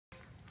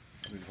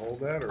Can you hold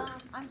that, or?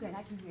 I'm good,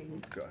 I can hear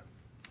you. Okay.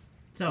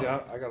 So,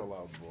 Yeah, I got a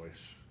loud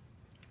voice.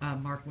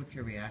 Mark, what's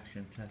your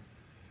reaction to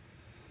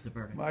the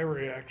verdict? My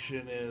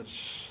reaction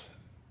is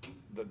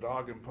the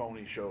dog and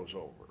pony show's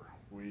over.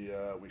 We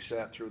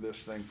sat through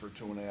this thing for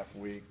 2.5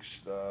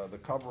 weeks. The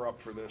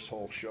cover-up for this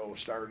whole show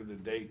started the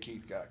day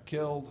Keith got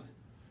killed.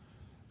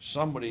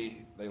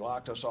 They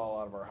locked us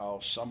all out of our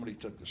house. Somebody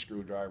took the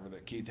screwdriver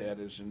that Keith had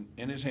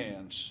in his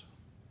hands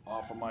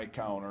off of my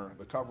counter.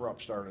 The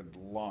cover-up started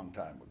a long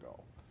time ago.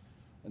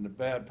 And the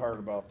bad part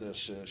about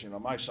this is,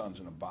 my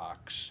son's in a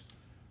box,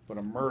 but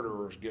a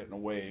murderer's getting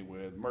away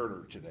with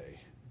murder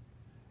today.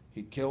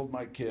 He killed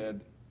my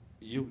kid.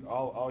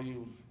 All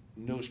you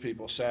news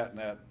people sat in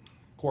that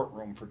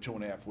courtroom for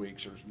 2.5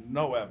 weeks. There's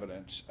no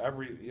evidence.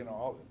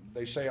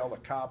 They say all the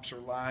cops are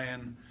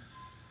lying.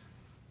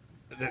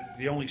 That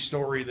the only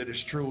story that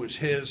is true is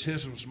his.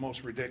 His was the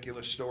most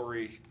ridiculous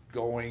story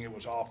going. It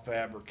was all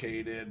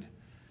fabricated.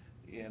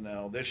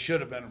 This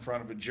should have been in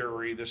front of a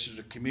jury. This is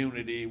a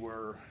community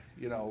where,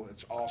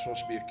 it's all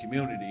supposed to be a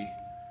community.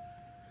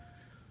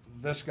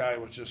 This guy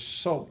was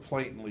just so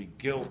blatantly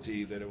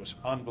guilty that it was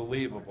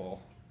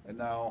unbelievable. And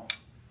now,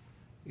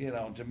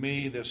 to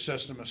me, this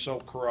system is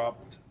so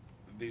corrupt.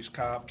 These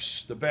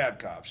cops, the bad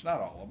cops, not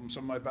all of them,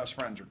 some of my best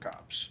friends are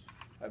cops.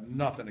 I have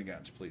nothing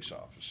against police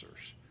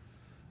officers.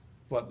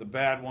 But the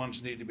bad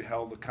ones need to be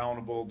held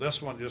accountable.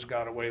 This one just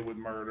got away with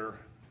murder.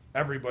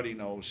 Everybody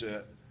knows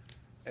it.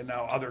 And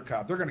now other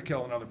cops, they're going to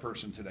kill another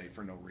person today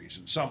for no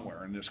reason,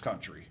 somewhere in this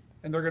country.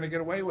 And they're going to get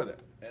away with it.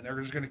 And they're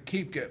just going to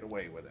keep getting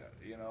away with it,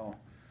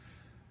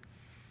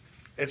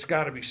 It's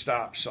got to be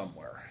stopped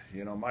somewhere.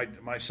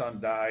 My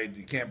son died.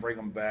 You can't bring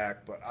him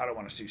back, but I don't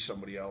want to see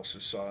somebody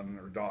else's son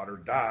or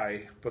daughter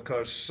die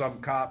because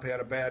some cop had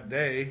a bad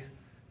day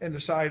and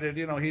decided,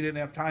 he didn't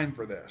have time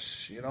for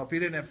this. If he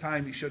didn't have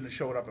time, he shouldn't have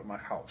showed up at my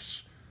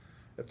house.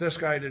 If this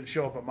guy didn't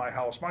show up at my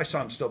house, my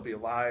son'd still be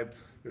alive.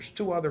 There's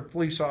 2 other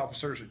police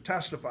officers who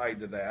testified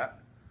to that.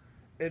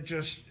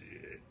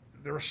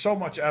 There was so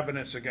much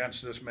evidence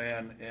against this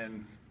man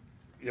and,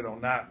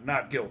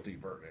 not guilty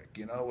verdict.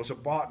 It was a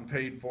bought and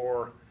paid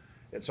for.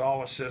 It's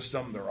all a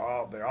system.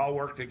 They all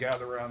work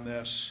together on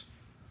this.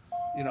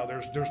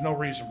 There's no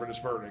reason for this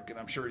verdict, and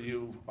I'm sure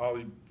all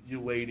you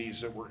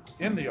ladies that were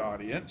in the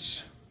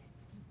audience,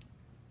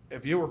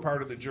 if you were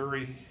part of the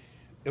jury,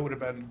 it would have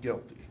been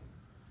guilty.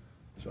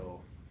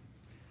 So,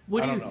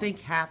 what do you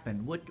think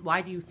happened?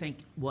 Why do you think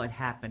what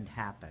happened?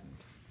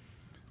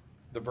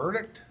 The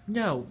verdict?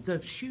 No, the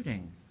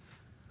shooting.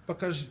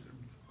 Because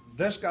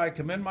this guy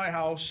came in my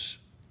house.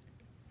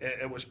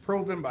 It was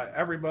proven by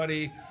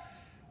everybody.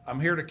 I'm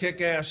here to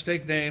kick ass,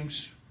 take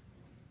names,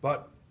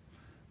 but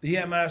the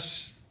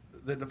EMS,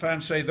 the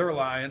defense say they're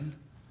lying.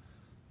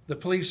 The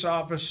police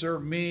officer,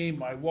 me,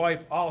 my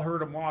wife, all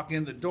heard him walk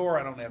in the door.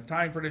 I don't have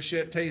time for this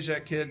shit. Tase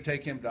that kid,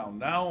 take him down.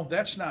 Now,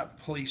 that's not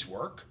police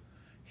work.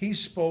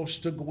 He's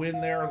supposed to go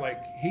in there like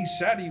he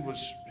said he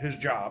was his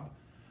job.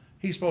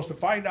 He's supposed to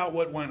find out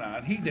what went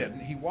on. He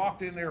didn't. He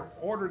walked in there,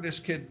 ordered this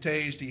kid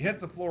tased. He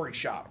hit the floor, he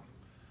shot him.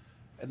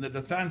 And the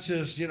defense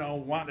is,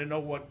 wanting to know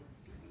what,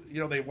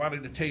 they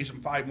wanted to tase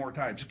him 5 more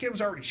times. The kid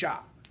was already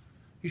shot.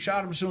 He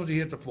shot him as soon as he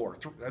hit the floor.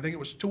 I think it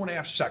was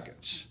 2.5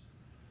 seconds.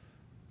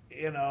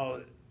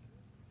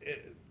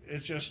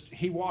 It's just,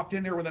 he walked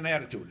in there with an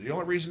attitude. The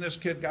only reason this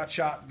kid got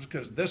shot was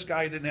because this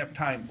guy didn't have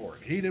time for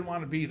it. He didn't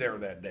want to be there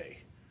that day.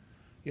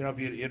 If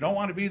you don't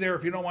want to be there,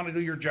 if you don't want to do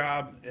your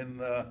job, and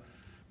the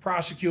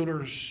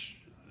prosecutors,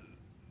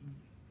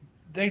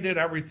 they did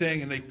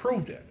everything and they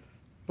proved it,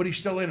 but he's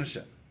still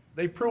innocent.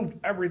 They proved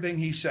everything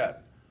he said.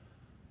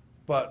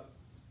 But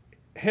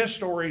his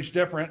story is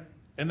different,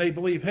 and they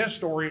believe his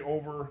story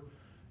over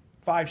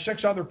 5,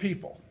 6 other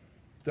people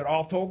that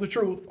all told the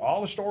truth.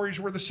 All the stories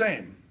were the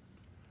same,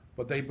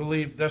 but they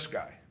believed this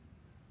guy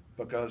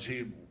because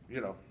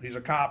he's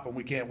a cop, and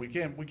we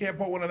can't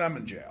put one of them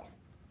in jail.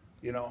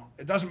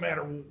 It doesn't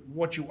matter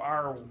what you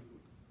are.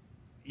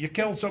 You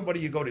killed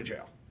somebody, you go to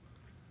jail.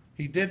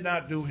 He did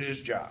not do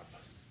his job.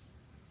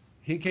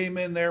 He came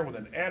in there with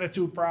an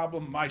attitude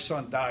problem. My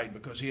son died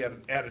because he had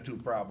an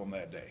attitude problem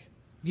that day.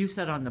 You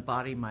said on the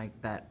body mic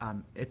that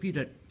if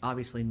you'd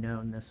obviously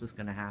known this was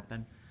going to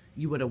happen,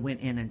 you would have went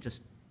in and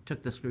just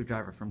took the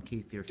screwdriver from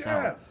Keith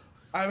yourself.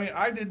 Yeah.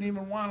 I didn't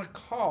even want to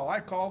call.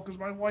 I called because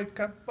my wife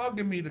kept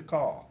bugging me to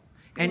call.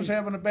 He was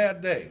having a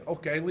bad day.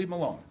 Okay, leave him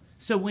alone.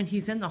 So when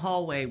he's in the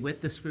hallway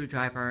with the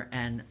screwdriver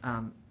and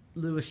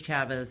Luis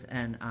Chavez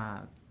and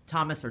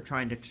Thomas are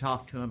trying to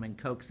talk to him and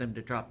coax him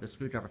to drop the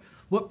screwdriver,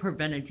 what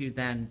prevented you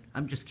then,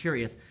 I'm just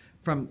curious,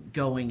 from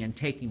going and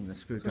taking the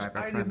screwdriver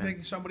from him? I didn't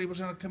think somebody was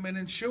going to come in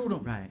and shoot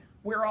him. Right.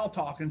 We were all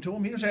talking to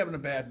him. He was having a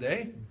bad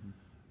day.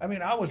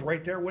 Mm-hmm. I was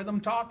right there with him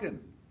talking.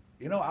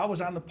 I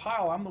was on the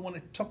pile. I'm the one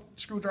that took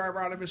the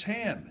screwdriver out of his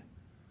hand.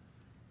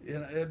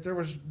 There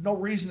was no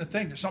reason to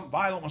think that something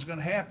violent was going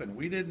to happen.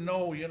 We didn't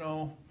know,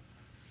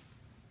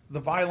 the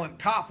violent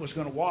cop was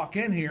going to walk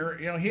in here.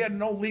 He had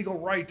no legal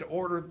right to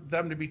order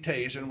them to be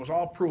tased, and it was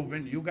all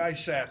proven. You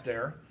guys sat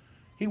there.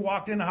 He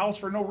walked in the house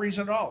for no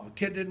reason at all. The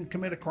kid didn't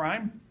commit a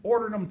crime,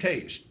 ordered him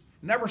tased.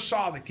 Never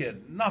saw the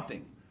kid,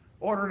 nothing.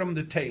 Ordered him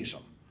to tase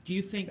him. Do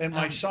you think? And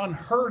my son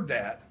heard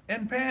that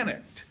and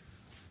panicked.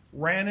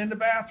 Ran in the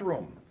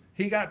bathroom.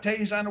 He got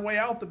tased on the way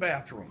out the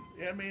bathroom.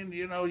 I mean,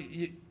 you know,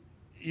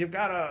 you've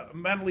got a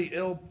mentally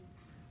ill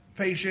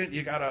patient,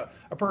 you got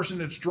a person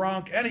that's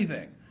drunk,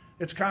 anything.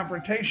 It's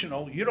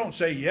confrontational. You don't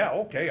say, yeah,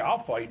 okay, I'll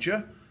fight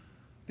you.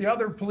 The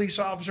other police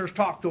officers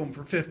talked to him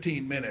for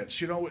 15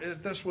 minutes. You know,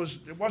 it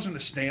wasn't a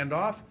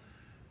standoff.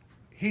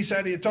 He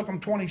said it took him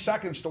 20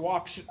 seconds to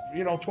walk,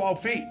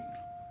 12 feet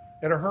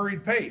at a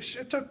hurried pace.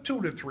 It took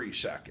 2 to 3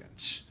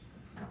 seconds.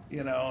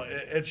 You know,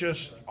 it's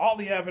just all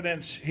the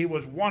evidence. He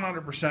was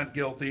 100%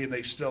 guilty, and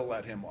they still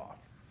let him off.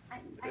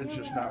 It's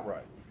just not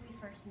right. When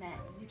we first met,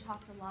 you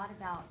talked a lot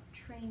about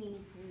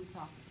training police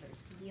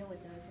officers to deal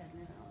with those who have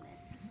mental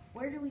illness.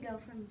 Where do we go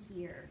from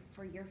here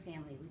for your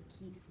family with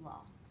Keith's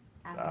Law?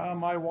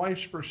 My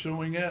wife's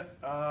pursuing it.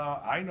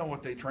 I know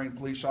what they train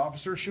police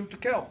officers: shoot to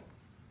kill.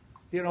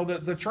 You know,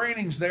 the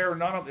training's there.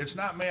 It's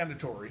not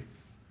mandatory.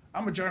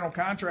 I'm a general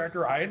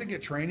contractor. I had to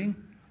get training.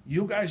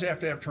 You guys have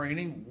to have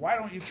training. Why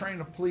don't you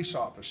train a police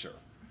officer?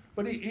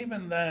 But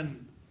even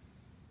then,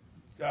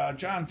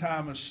 John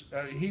Thomas,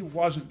 he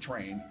wasn't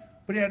trained,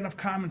 but he had enough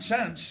common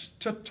sense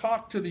to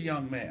talk to the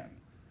young man.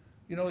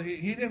 You know,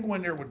 he didn't go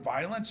in there with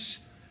violence.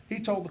 He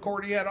told the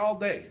court he had all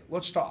day.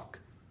 Let's talk.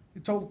 He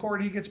told the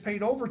court he gets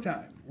paid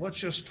overtime. Let's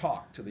just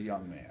talk to the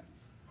young man.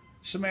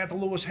 Samantha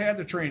Lewis had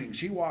the training.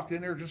 She walked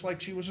in there just like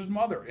she was his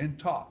mother and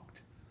talked.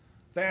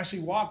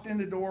 Vassey walked in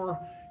the door.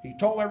 He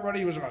told everybody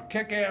he was going to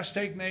kick ass,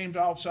 take names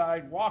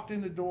outside, walked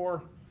in the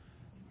door.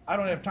 I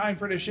don't have time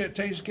for this shit.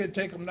 Tase the kid,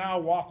 take him now,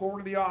 walk over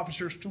to the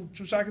officers 2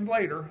 seconds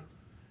later,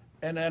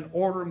 and then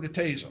order him to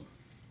tase him.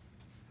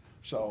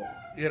 So,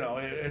 you know,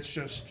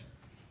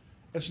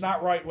 it's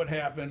not right what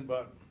happened,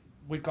 but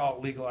we call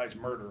it legalized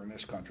murder in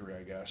this country,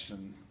 I guess.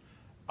 And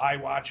I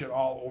watch it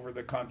all over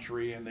the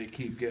country, and they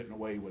keep getting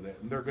away with it,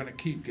 and they're going to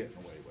keep getting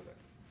away with it.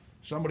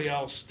 Somebody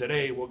else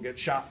today will get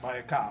shot by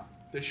a cop.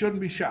 They shouldn't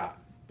be shot,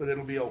 but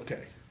it'll be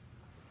okay.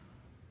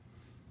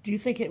 Do you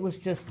think it was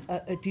just?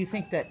 Do you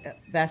think that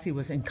Vassey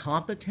was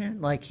incompetent,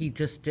 like he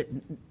just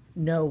didn't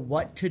know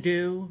what to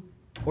do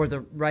or the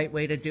right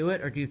way to do it,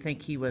 or do you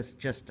think he was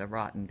just a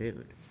rotten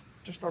dude?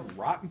 Just a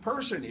rotten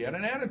person. He had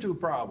an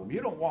attitude problem.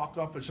 You don't walk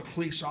up as a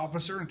police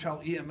officer and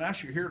tell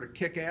EMS you're here to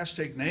kick ass,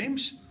 take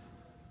names.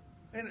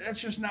 And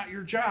that's just not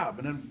your job.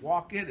 And then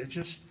walk in. It's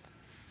just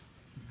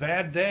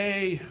bad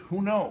day.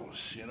 Who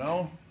knows? You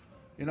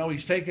know,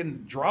 he's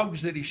taking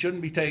drugs that he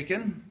shouldn't be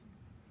taking.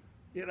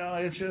 You know,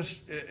 it's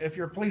just, if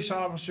you're a police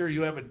officer,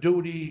 you have a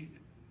duty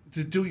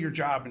to do your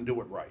job and do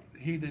it right.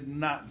 He did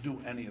not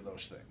do any of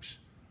those things.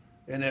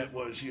 And it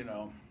was,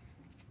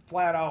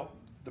 flat out,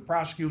 the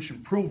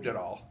prosecution proved it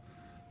all,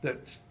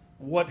 that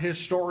what his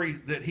story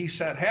that he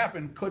said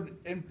happened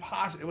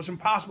it was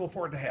impossible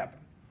for it to happen.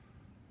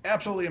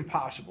 Absolutely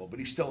impossible, but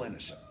he's still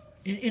innocent.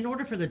 In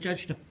order for the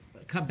judge to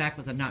come back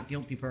with a not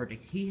guilty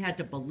verdict, he had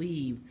to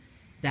believe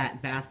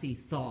that Vassey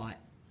thought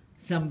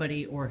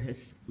somebody or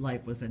his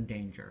life was in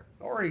danger.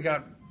 Or he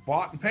got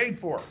bought and paid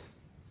for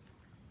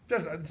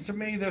it. To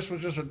me, this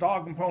was just a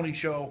dog and pony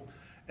show,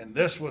 and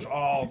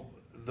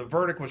the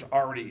verdict was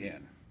already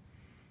in.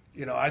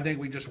 You know, I think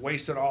we just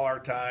wasted all our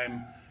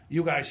time.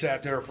 You guys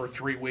sat there for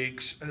 3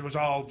 weeks, and it was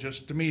all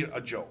just, to me,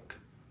 a joke.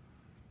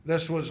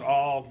 This was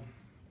all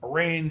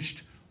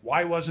arranged.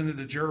 Why wasn't it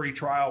a jury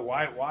trial?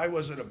 Why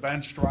was it a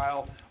bench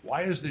trial?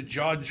 Why is the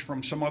judge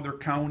from some other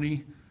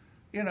county?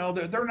 You know,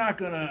 they're not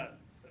going to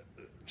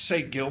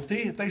say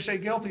guilty. If they say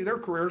guilty, their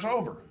career's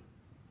over.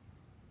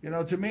 You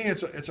know, to me,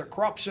 it's a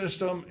corrupt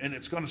system, and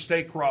it's going to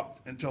stay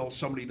corrupt until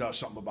somebody does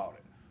something about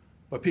it.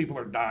 But people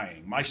are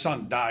dying. My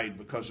son died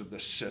because of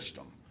this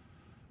system.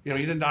 You know,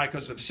 he didn't die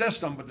because of the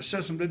system, but the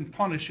system didn't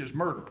punish his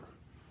murderer.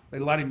 They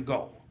let him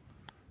go.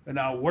 And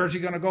now, where's he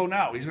going to go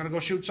now? He's going to go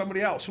shoot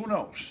somebody else. Who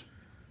knows?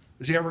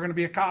 Is he ever going to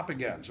be a cop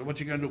again? So what's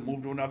he going to do?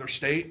 Move to another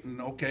state and,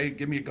 okay,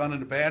 give me a gun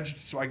and a badge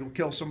so I can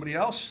kill somebody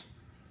else?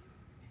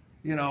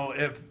 You know,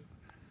 if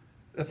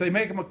they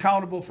make them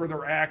accountable for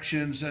their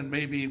actions, and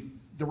maybe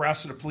the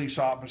rest of the police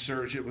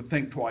officers, you would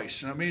think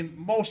twice. I mean,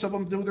 most of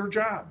them do their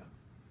job.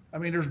 I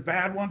mean, there's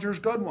bad ones, there's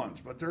good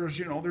ones, but there's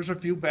a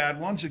few bad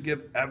ones that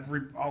give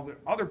all the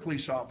other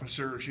police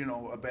officers,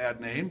 a bad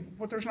name,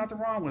 but there's nothing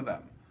wrong with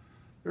them.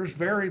 There's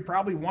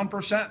probably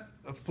 1%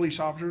 of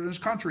police officers in this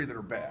country that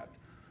are bad.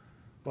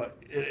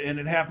 And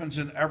it happens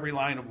in every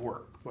line of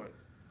work. But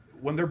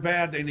when they're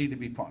bad, they need to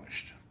be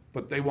punished.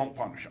 But they won't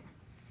punish them.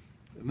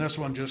 And this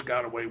one just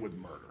got away with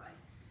murder.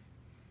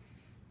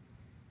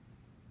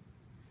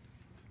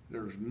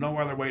 There's no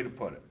other way to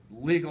put it.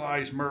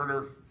 Legalized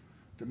murder,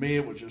 to me,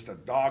 it was just a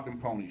dog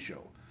and pony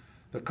show.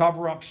 The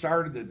cover-up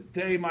started the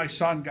day my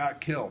son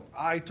got killed.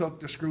 I took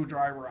the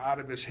screwdriver out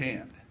of his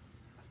hand.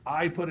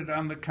 I put it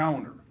on the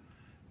counter.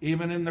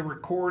 Even in the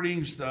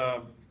recordings,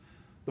 the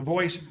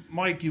voice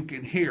mic you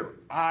can hear,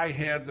 I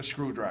had the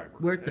screwdriver.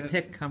 Where'd the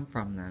pick come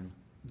from then?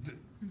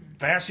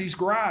 Vassey's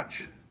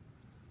garage.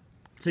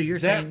 So you're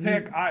That saying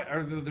pick,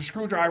 or the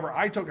screwdriver,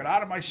 I took it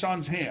out of my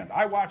son's hand.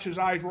 I watched his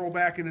eyes roll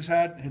back in his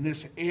head, and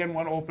his hand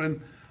went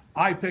open.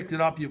 I picked it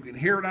up. You can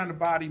hear it on the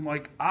body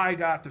mic. I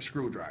got the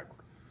screwdriver.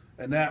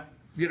 And that,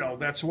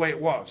 that's the way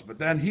it was. But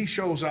then he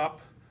shows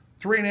up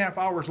 3.5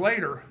 hours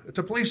later at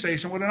the police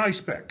station with an ice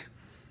pick.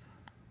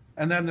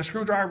 And then the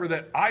screwdriver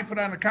that I put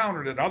on the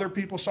counter, that other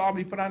people saw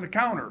me put on the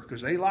counter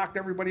because they locked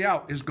everybody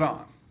out, is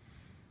gone.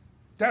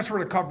 That's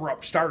where the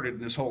cover-up started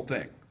in this whole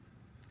thing.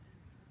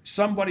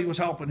 Somebody was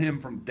helping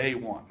him from day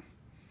one.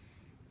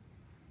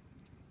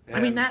 I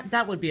mean,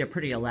 that would be a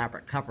pretty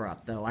elaborate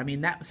cover-up, though. I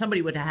mean, that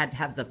somebody would have had to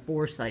have the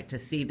foresight to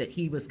see that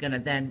he was going to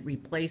then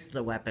replace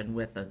the weapon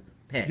with a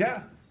pick.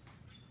 Yeah.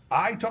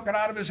 I took it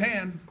out of his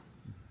hand.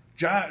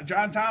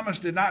 John Thomas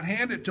did not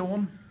hand it to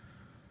him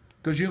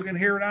because you can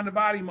hear it on the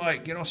body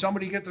mic.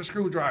 Somebody get the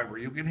screwdriver.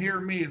 You can hear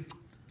me.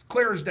 It's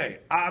clear as day.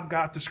 I've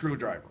got the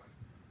screwdriver.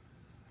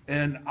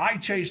 And I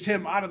chased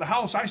him out of the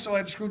house. I still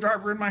had the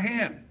screwdriver in my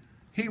hand.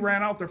 He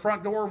ran out the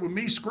front door with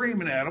me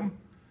screaming at him.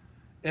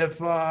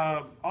 If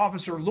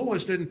Officer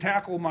Lewis didn't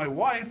tackle my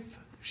wife,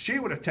 she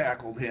would have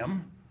tackled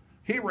him.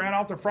 He ran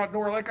out the front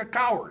door like a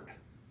coward.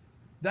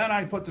 Then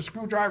I put the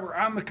screwdriver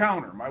on the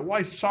counter. My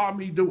wife saw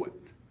me do it.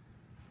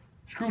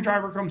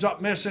 Screwdriver comes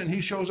up missing. He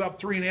shows up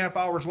 3.5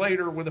 hours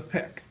later with a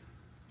pick.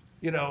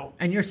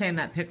 And you're saying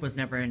that pick was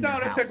never in your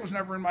house? No, that pick was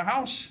never in my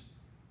house.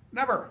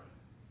 Never.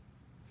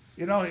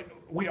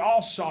 We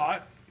all saw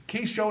it.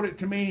 Keith showed it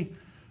to me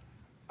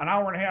an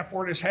hour and a half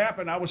before this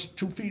happened. I was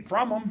 2 feet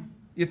from him.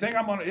 You think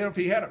if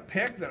he had a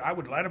pick, that I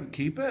would let him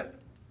keep it?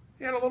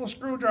 He had a little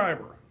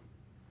screwdriver.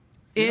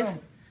 If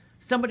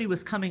somebody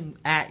was coming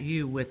at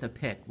you with a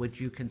pick, would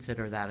you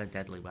consider that a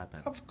deadly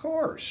weapon? Of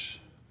course.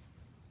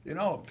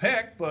 A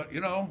pick, but,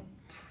 I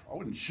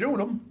wouldn't shoot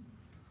him.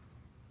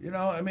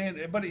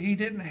 But he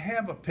didn't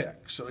have a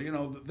pick. So,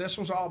 this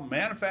was all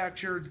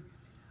manufactured.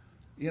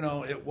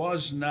 It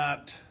was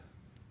not,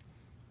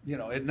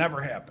 it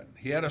never happened.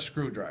 He had a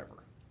screwdriver.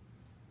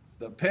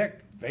 The pick,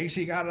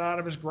 Vassey got it out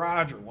of his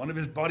garage, or one of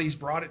his buddies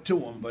brought it to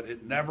him, but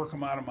it never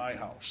come out of my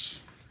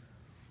house.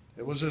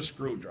 It was a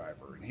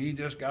screwdriver, and he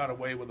just got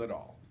away with it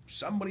all.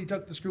 Somebody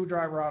took the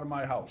screwdriver out of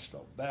my house,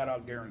 though. That I'll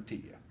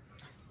guarantee you.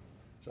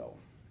 So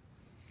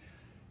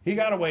he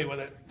got away with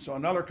it, so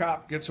another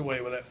cop gets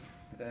away with it,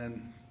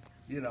 and,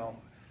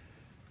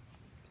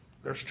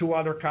 there's 2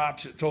 other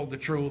cops that told the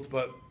truth,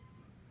 but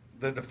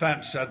the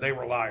defense said they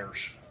were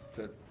liars,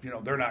 that,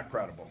 they're not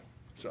credible.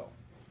 So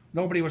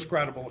nobody was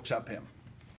credible except him.